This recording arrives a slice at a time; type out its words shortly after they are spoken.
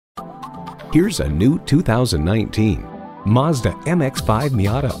Here's a new 2019 Mazda MX-5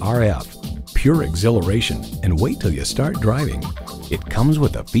 Miata RF. Pure exhilaration, and wait till you start driving. It comes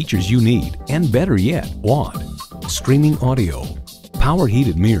with the features you need and, better yet, want. Streaming audio, power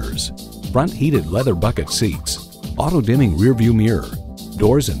heated mirrors, front heated leather bucket seats, auto dimming rearview mirror,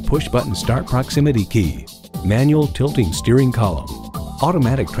 doors and push button start proximity key, manual tilting steering column,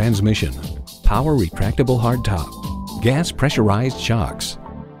 automatic transmission, power retractable hardtop, gas pressurized shocks,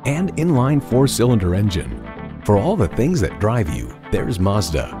 and inline 4-cylinder engine. For all the things that drive you, there's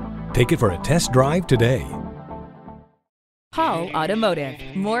Mazda. Take it for a test drive today. Hall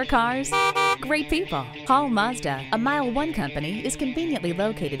Automotive. More cars, great people. Hall Mazda, a MileOne company, is conveniently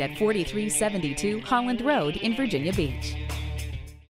located at 4372 Holland Road in Virginia Beach.